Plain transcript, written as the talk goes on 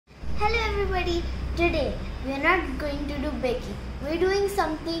everybody, today we are not going to do baking, we are doing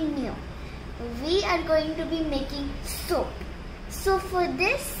something new. We are going to be making soap. So for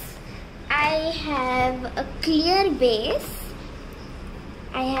this I have a clear base,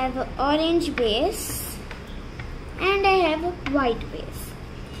 I have an orange base and I have a white base.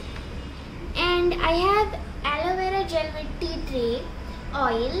 And I have aloe vera gel with tea tree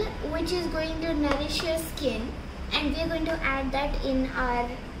oil which is going to nourish your skin, and we are going to add that in our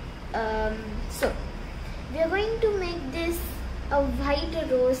soap. We are going to make this a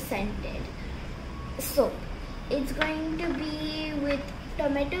white rose scented soap. It's going to be with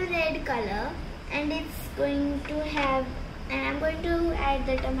tomato red color, and it's going to have, and I'm going to add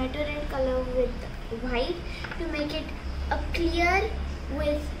the tomato red color with white to make it a clear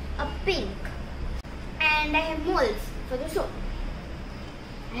with a pink. And I have molds for the soap.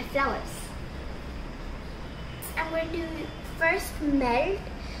 I have flowers. I'm going to first melt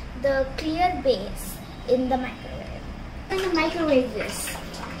the clear base in the microwave. I'm going to microwave this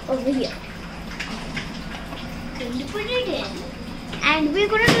over here. I'm going to put it in, and we're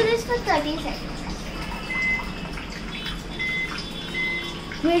going to do this for 30 seconds.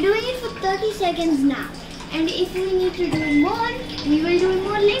 We're doing it for 30 seconds now, and if we need to do more, we will do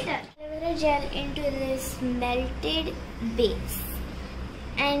more later. Aloe vera gel into this melted base.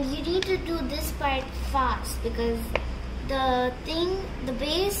 And you need to do this part fast because the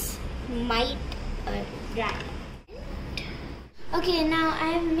base might dry. Okay, now I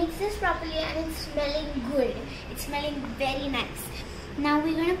have mixed this properly and it's smelling good. It's smelling very nice. Now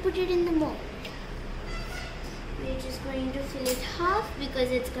we're going to put it in the mold. We're just going to fill it half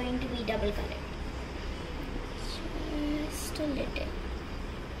because it's going to be double colored. Just a little.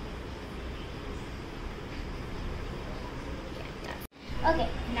 Okay,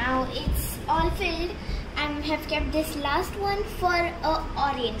 now it's all filled. I have kept this last one for an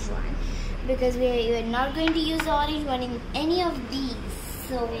orange one because we are not going to use the orange one in any of these.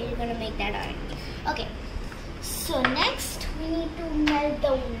 So we're going to make that orange. Okay, so next we need to melt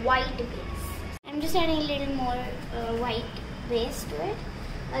the white base. I'm just adding a little more white base to it.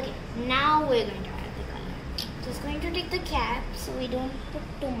 Okay, now we're going to add the color. Just going to take the cap so we don't put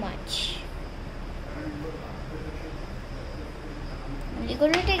too much. We're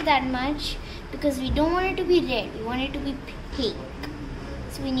going to take that much because we don't want it to be red, we want it to be pink.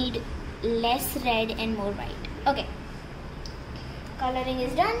 So we need less red and more white. Okay, coloring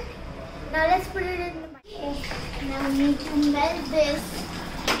is done. Now let's put it in the microwave. Now we need to melt this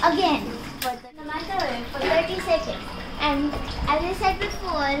again for the microwave for 30 seconds. And as I said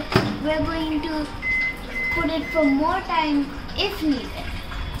before, we're going to put it for more time if needed.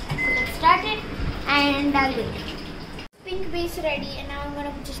 So let's start it and I'll do it. Pink base ready, and now I'm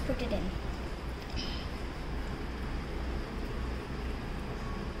gonna just put it in.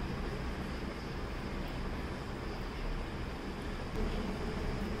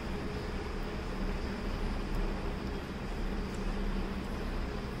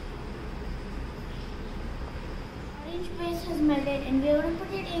 Orange base has melted, and we're gonna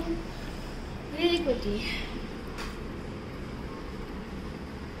put it in really quickly.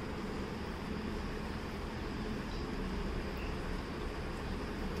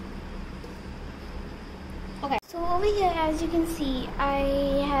 Okay, so over here, as you can see, I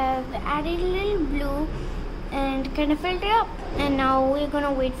have added a little blue and kind of filled it up. And now we're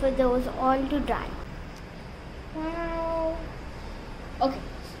gonna wait for those all to dry. Wow. Okay,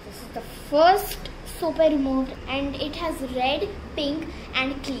 so this is the first soap I removed, and it has red, pink,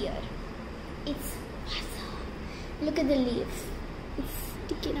 and clear. It's awesome. Look at the leaves. It's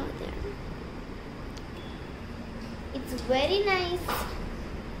sticking out there. It's very nice.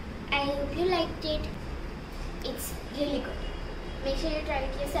 I hope you liked it. It's really good. Make sure you try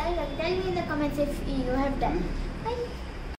it yourself and tell me in the comments if you have done. Bye.